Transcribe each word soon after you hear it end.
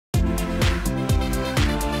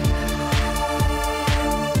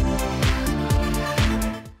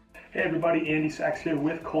Hey everybody, Andy.Sachs here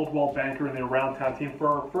with Coldwell Banker and the Around Town team for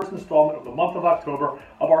our first installment of the month of October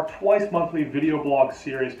of our twice monthly video blog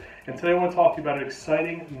series. And today I want to talk to you about an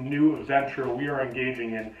exciting new venture we are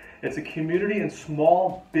engaging in. It's a community and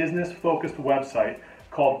small business focused website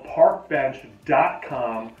called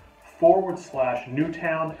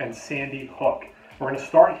parkbench.com/Newtown and Sandy Hook. We're going to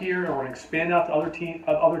start here and we're going to expand out to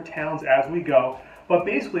other towns as we go. But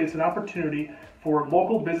basically it's an opportunity for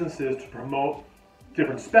local businesses to promote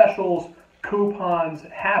different specials, coupons,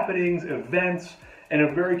 happenings, events, in a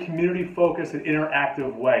very community-focused and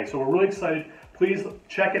interactive way. So we're really excited. Please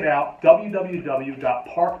check it out,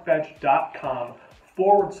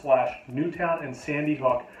 www.parkbench.com/Newtown and Sandy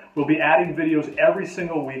Hook. We'll be adding videos every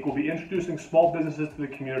single week. We'll be introducing small businesses to the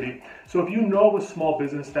community. So if you know of a small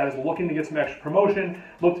business that is looking to get some extra promotion,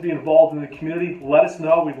 look to be involved in the community, let us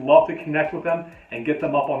know. We'd love to connect with them and get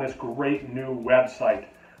them up on this great new website.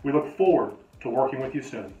 We look forward to working with you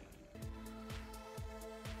soon.